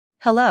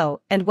Hello,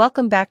 and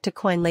welcome back to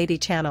Coin Lady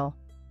channel.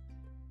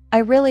 I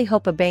really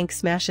hope a bank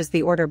smashes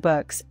the order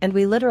books and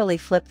we literally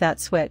flip that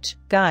switch,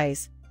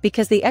 guys,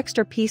 because the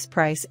extra piece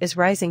price is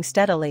rising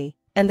steadily,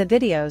 and the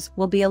videos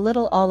will be a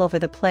little all over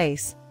the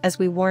place, as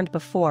we warned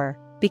before,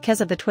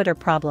 because of the Twitter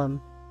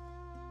problem.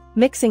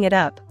 Mixing it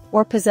up,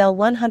 or Puzzle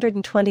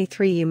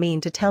 123. You mean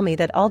to tell me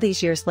that all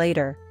these years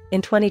later,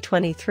 in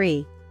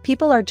 2023,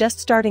 people are just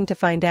starting to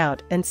find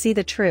out and see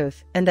the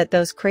truth, and that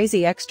those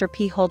crazy extra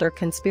P holder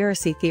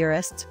conspiracy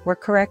theorists were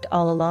correct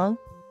all along?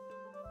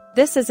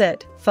 This is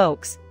it,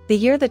 folks, the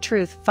year the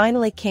truth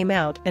finally came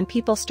out and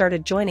people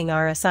started joining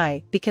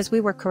RSI because we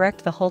were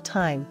correct the whole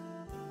time.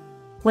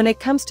 When it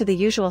comes to the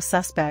usual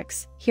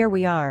suspects, here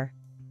we are.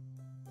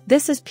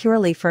 This is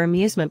purely for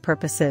amusement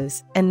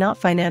purposes and not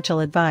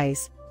financial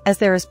advice, as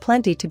there is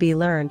plenty to be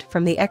learned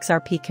from the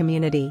XRP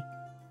community.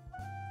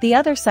 The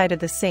other side of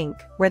the sink,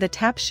 where the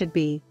taps should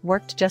be,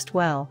 worked just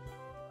well.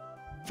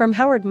 From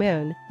Howard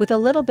Moon, with a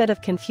little bit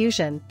of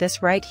confusion,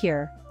 this right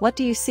here, what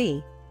do you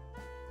see?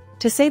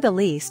 To say the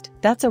least,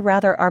 that's a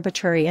rather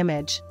arbitrary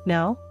image,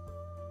 no?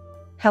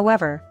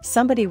 However,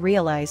 somebody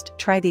realized,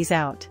 try these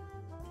out.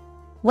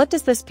 What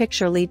does this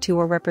picture lead to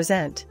or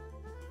represent?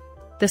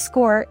 The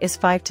score is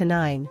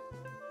 5-9.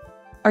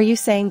 Are you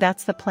saying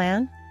that's the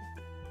plan?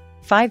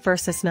 5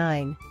 versus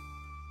 9.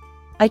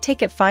 I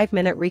take it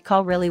 5-minute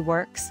recall really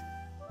works?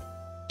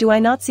 Do I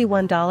not see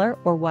 $1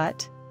 or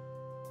what?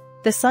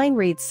 The sign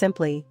reads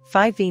simply,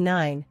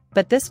 5v9,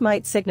 but this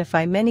might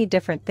signify many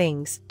different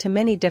things to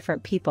many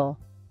different people.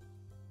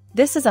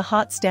 This is a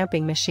hot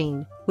stamping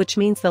machine, which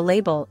means the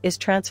label is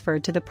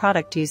transferred to the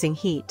product using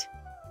heat.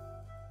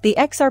 The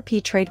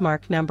XRP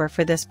trademark number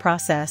for this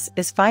process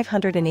is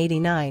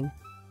 589.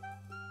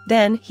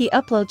 Then he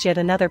uploads yet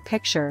another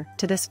picture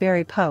to this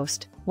very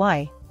post.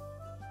 Why?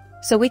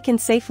 So we can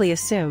safely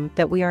assume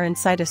that we are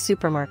inside a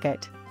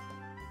supermarket.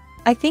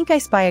 I think I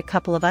spy a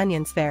couple of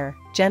onions there,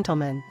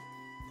 gentlemen.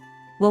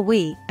 Will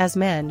we, as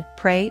men,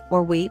 pray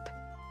or weep?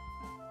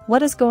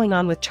 What is going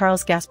on with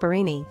Charles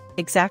Gasparini,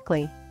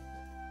 exactly?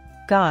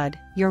 God,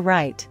 you're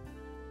right.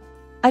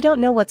 I don't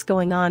know what's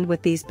going on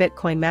with these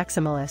Bitcoin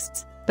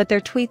maximalists, but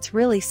their tweets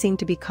really seem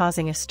to be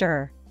causing a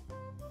stir.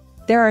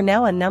 There are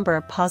now a number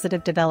of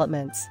positive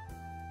developments.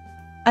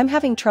 I'm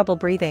having trouble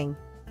breathing.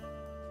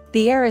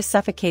 The air is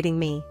suffocating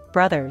me,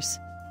 brothers.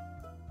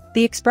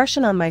 The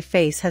expression on my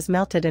face has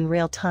melted in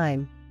real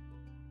time.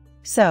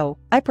 So,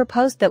 I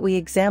proposed that we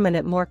examine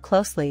it more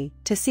closely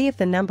to see if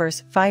the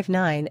numbers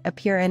 5-9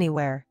 appear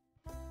anywhere.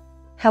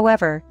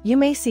 However, you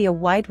may see a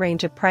wide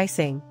range of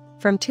pricing,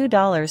 from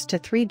 $2 to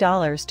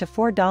 $3 to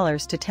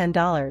 $4 to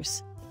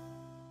 $10.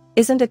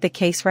 Isn't it the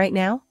case right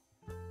now?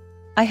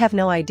 I have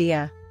no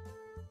idea.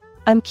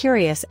 I'm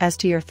curious as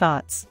to your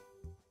thoughts.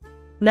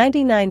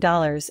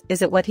 $99,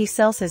 is it what he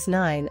sells his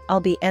 9?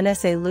 I'll be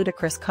NSA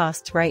ludicrous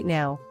costs right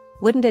now.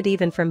 Wouldn't it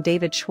even from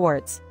David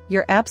Schwartz?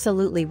 You're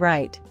absolutely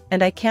right,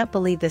 and I can't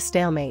believe this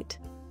stalemate.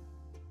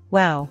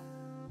 Wow.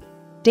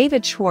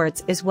 David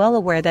Schwartz is well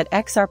aware that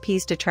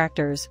XRP's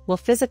detractors will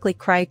physically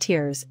cry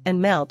tears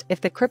and melt if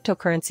the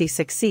cryptocurrency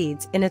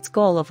succeeds in its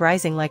goal of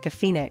rising like a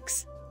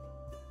phoenix.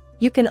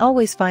 You can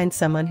always find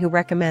someone who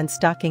recommends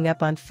stocking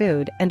up on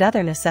food and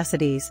other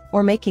necessities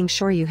or making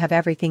sure you have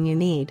everything you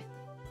need.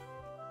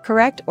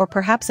 Correct, or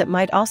perhaps it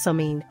might also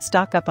mean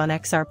stock up on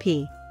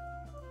XRP.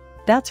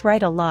 That's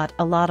right, a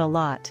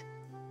lot.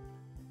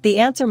 The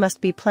answer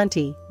must be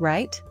plenty,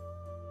 right?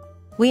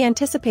 We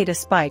anticipate a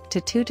spike to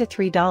 $2 to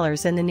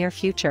 $3 in the near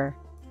future.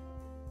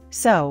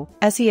 So,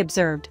 as he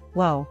observed,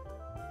 whoa.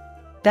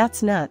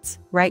 That's nuts,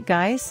 right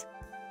guys?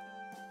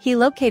 He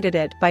located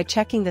it by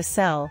checking the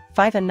cell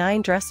 5 and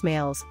 9 dress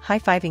males,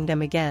 high-fiving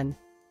them again.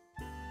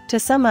 To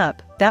sum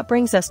up, that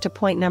brings us to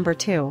point number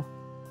 2.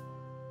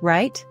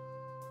 Right?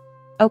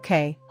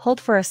 Okay, hold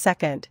for a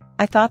second,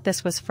 I thought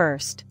this was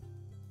first.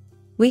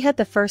 We had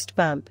the first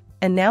bump,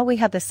 and now we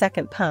have the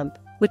second pump,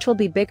 which will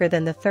be bigger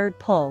than the third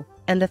pull,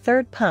 and the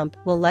third pump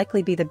will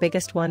likely be the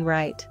biggest one,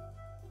 right?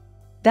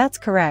 That's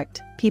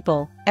correct,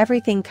 people,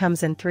 everything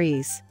comes in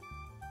threes.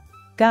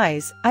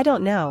 Guys, I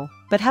don't know,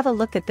 but have a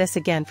look at this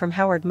again from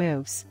Howard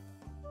Moves.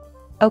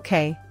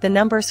 Okay, the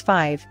numbers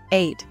 5,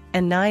 8,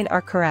 and 9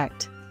 are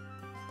correct.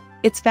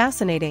 It's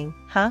fascinating,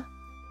 huh?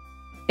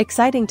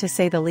 Exciting to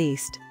say the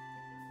least.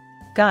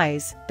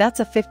 Guys, that's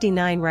a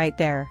 59 right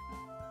there.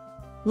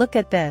 Look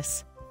at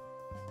this.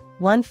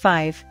 1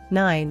 5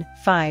 9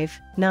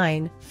 5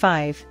 9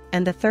 5,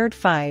 and the third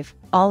 5,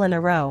 all in a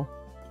row.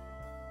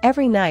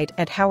 Every night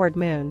at Howard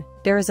Moon,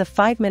 there is a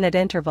 5-minute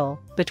interval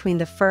between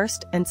the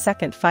first and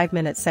second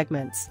 5-minute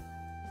segments.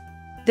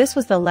 This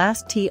was the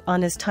last T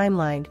on his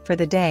timeline for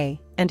the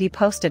day, and he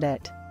posted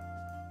it.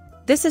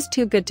 This is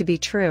too good to be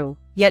true,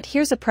 yet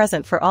here's a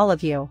present for all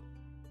of you.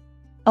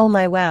 Oh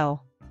my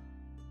wow.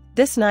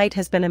 This night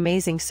has been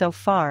amazing so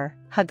far,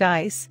 huh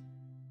guys?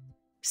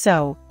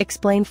 So,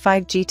 explain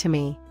 5G to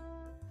me.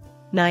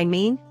 9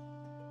 mean?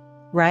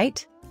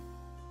 Right?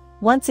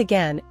 Once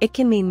again, it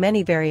can mean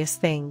many various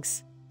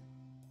things.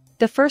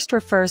 The first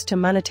refers to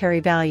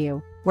monetary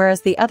value,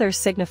 whereas the others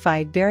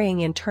signified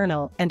varying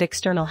internal and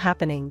external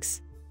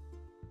happenings.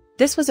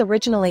 This was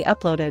originally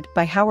uploaded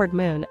by Howard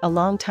Moon a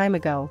long time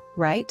ago,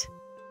 right?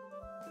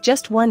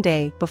 Just one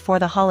day before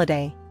the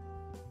holiday.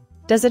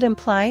 Does it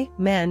imply,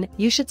 men,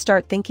 you should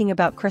start thinking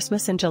about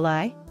Christmas in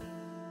July?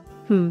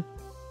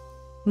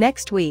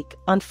 Next week,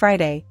 on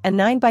Friday, a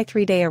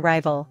 9x3-day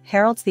arrival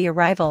heralds the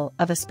arrival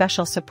of a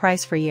special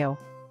surprise for you.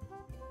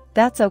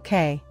 That's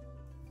okay.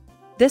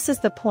 This is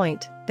the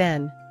point,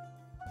 then.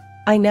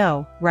 I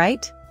know,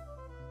 right?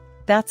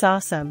 That's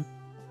awesome.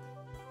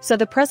 So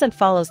the present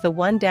follows the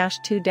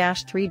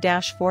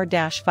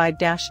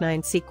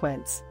 1-2-3-4-5-9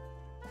 sequence.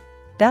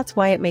 That's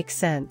why it makes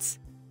sense.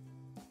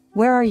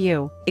 Where are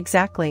you,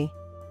 exactly?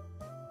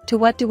 To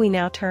what do we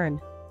now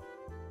turn?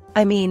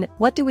 I mean,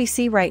 what do we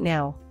see right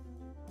now?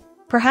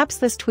 Perhaps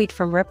this tweet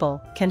from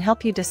Ripple can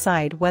help you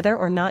decide whether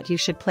or not you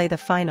should play the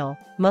final,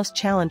 most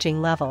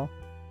challenging level.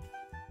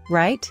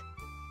 Right?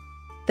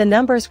 The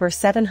numbers were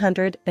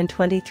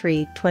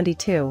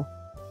 723-22.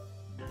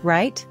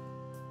 Right?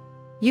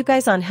 You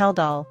guys on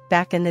Helldoll,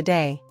 back in the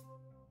day.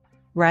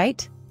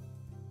 Right?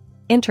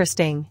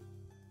 Interesting.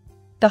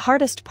 The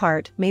hardest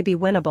part may be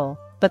winnable,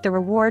 but the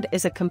reward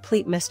is a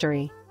complete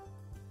mystery.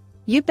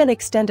 You've been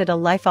extended a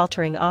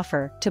life-altering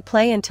offer to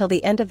play until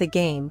the end of the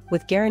game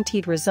with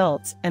guaranteed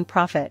results and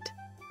profit.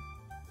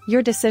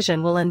 Your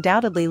decision will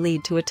undoubtedly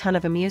lead to a ton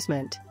of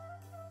amusement.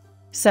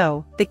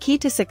 So, the key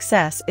to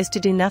success is to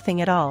do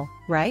nothing at all,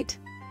 right?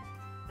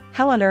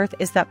 How on earth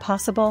is that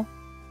possible?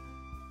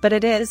 But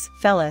it is,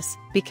 fellas,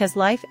 because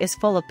life is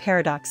full of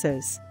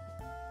paradoxes.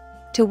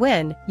 To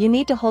win, you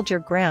need to hold your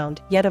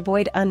ground yet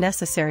avoid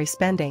unnecessary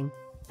spending.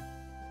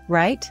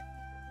 Right?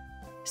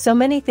 So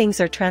many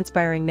things are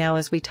transpiring now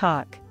as we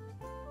talk.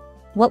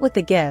 What with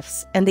the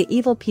gifts and the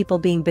evil people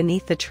being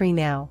beneath the tree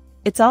now,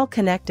 it's all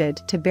connected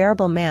to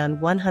Bearable Man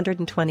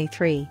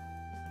 123.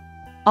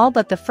 All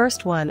but the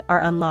first one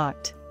are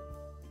unlocked.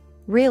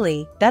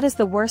 Really, that is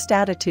the worst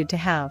attitude to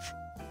have.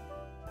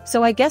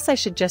 So I guess I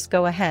should just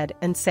go ahead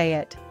and say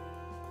it.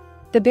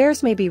 The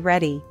bears may be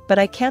ready, but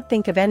I can't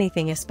think of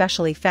anything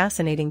especially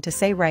fascinating to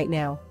say right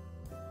now.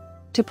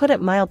 To put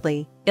it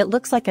mildly, it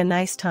looks like a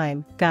nice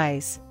time,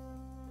 guys.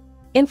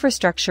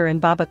 Infrastructure in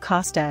Baba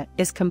Costa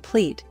is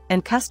complete,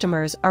 and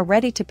customers are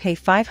ready to pay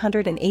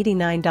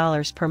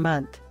 $589 per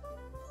month.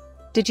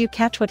 Did you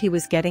catch what he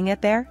was getting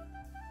at there?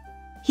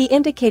 He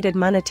indicated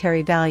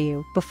monetary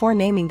value before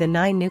naming the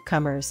 9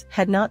 newcomers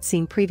had not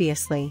seen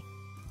previously.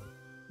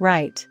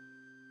 Right.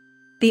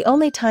 The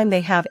only time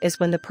they have is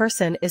when the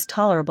person is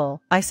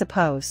tolerable, I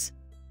suppose.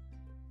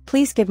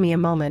 Please give me a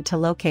moment to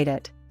locate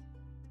it.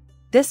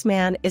 This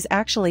man is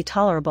actually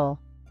tolerable.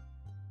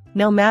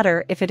 No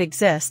matter if it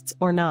exists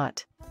or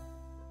not.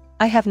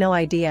 I have no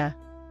idea.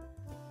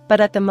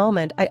 But at the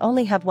moment I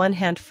only have one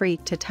hand free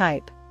to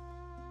type.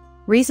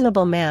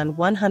 Reasonable Man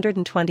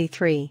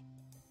 123.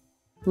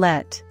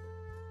 Let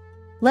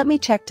me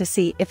check to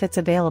see if it's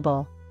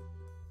available.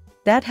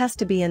 That has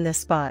to be in this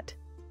spot.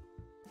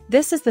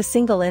 This is the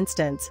single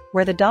instance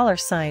where the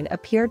 $sign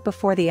appeared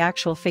before the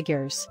actual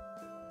figures.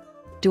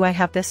 Do I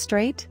have this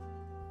straight?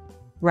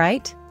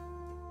 Right?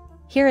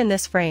 Here in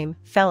this frame,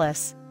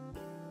 fellas.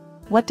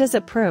 What does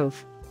it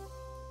prove?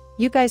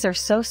 You guys are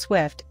so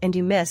swift and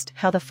you missed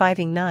how the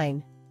 5ing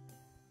 9.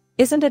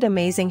 Isn't it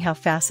amazing how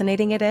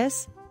fascinating it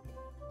is?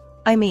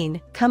 I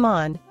mean, come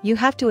on, you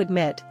have to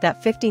admit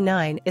that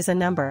 59 is a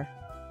number.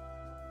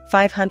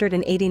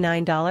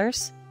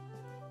 $589?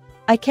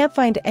 I can't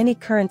find any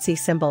currency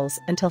symbols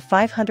until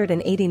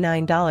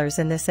 $589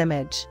 in this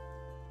image.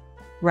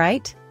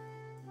 Right?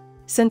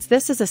 Since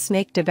this is a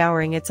snake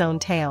devouring its own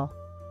tail.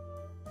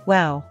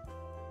 Wow.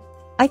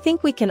 I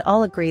think we can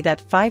all agree that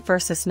 5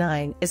 versus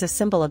 9 is a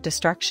symbol of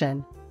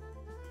destruction.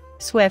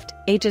 Swift,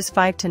 ages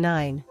 5 to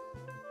 9.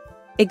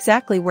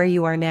 Exactly where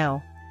you are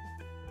now.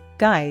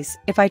 Guys,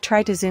 if I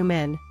try to zoom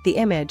in, the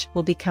image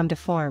will become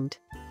deformed.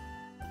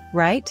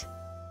 Right?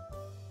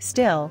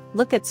 Still,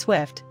 look at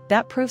Swift,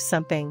 that proves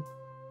something.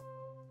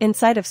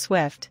 Inside of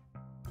Swift,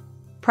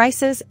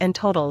 prices and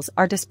totals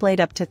are displayed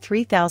up to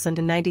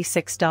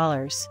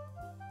 $3,096.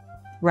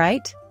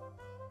 Right?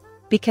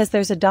 Because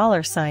there's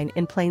a $sign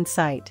in plain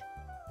sight.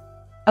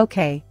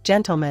 Okay,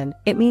 gentlemen,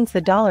 it means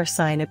the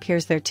 $sign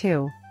appears there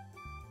too.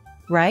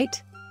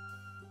 Right?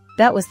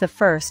 That was the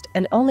first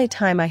and only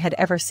time I had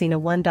ever seen a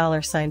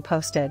 $1 sign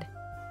posted.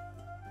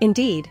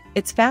 Indeed,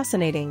 it's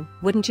fascinating,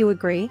 wouldn't you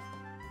agree?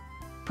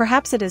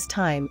 Perhaps it is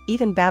time,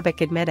 even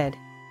Babbitt admitted.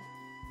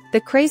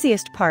 The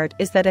craziest part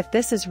is that if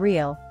this is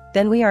real,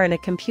 then we are in a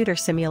computer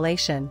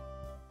simulation.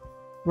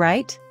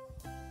 Right?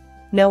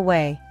 No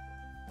way.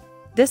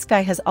 This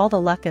guy has all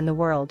the luck in the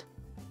world.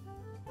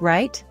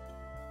 Right?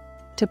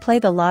 To play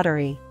the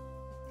lottery.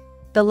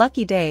 The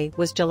lucky day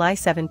was July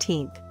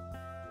 17th.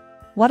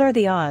 What are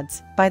the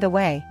odds, by the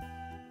way?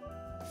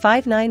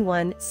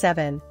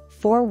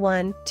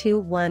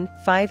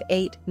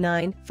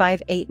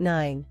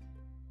 5917-4121-589-589.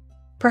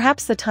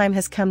 Perhaps the time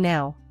has come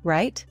now,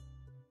 right?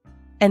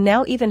 And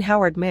now even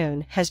Howard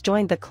Moon has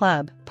joined the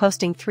club,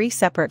 posting 3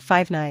 separate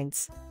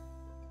 59s.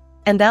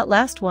 And that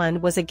last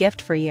one was a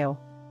gift for you.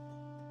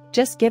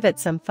 Just give it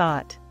some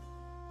thought.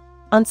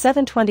 On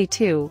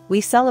 7/22,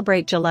 we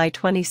celebrate July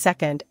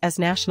 22nd as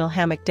National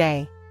Hammock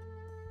Day.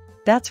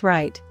 That's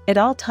right, it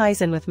all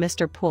ties in with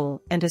Mr.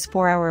 Poole and his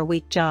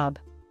 4-hour-a-week job.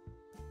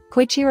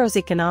 Koichiro's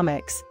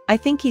economics, I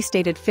think he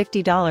stated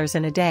 $50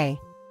 in a day.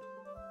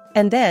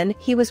 And then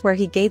he was where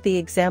he gave the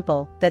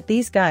example that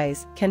these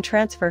guys can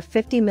transfer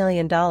 $50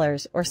 million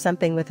or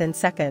something within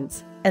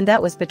seconds, and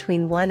that was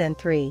between 1 and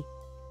 3.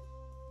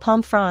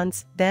 Palm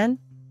fronds, then?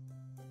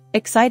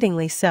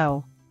 Excitingly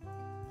so.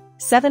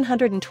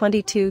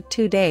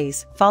 722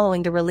 days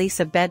following the release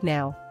of Bed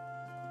Now.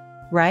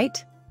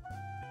 Right?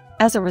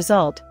 As a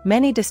result,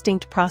 many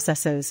distinct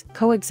processes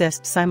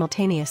coexist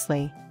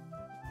simultaneously.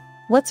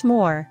 What's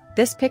more,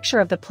 this picture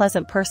of the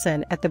pleasant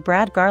person at the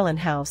Brad Garland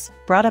house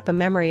brought up a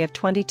memory of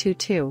 22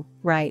 too,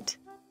 right?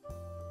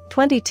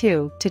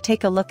 22, to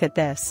take a look at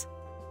this.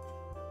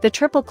 The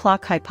triple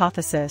clock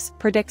hypothesis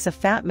predicts a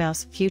fat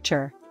mouse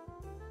future.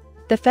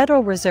 The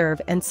Federal Reserve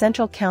and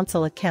Central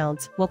Council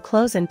accounts will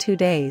close in 2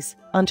 days,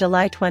 on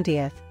July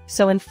 20th,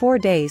 so in 4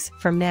 days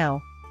from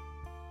now.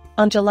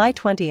 On July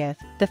 20th,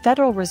 the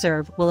Federal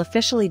Reserve will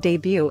officially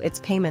debut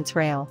its payments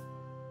rail.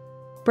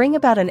 Bring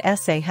About an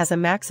essay has a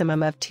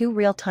maximum of 2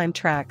 real-time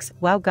tracks.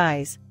 Wow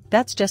guys,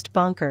 that's just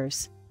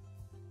bonkers.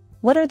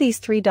 What are these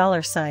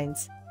 $3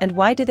 signs, and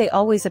why do they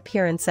always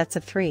appear in sets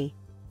of 3?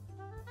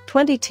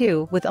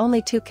 22 with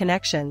only 2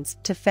 connections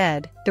to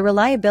Fed, the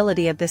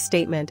reliability of this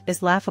statement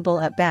is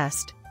laughable at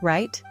best,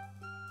 right?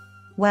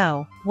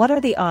 Wow, what are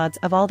the odds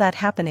of all that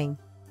happening?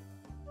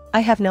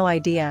 I have no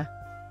idea.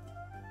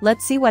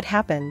 Let's see what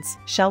happens,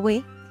 shall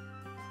we?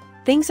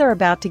 Things are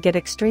about to get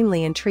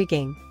extremely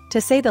intriguing,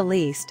 to say the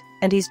least,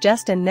 and he's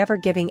just and never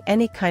giving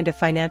any kind of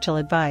financial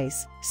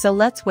advice, so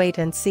let's wait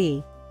and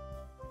see.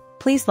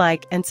 Please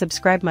like and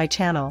subscribe my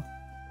channel.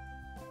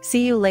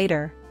 See you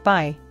later,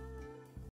 bye.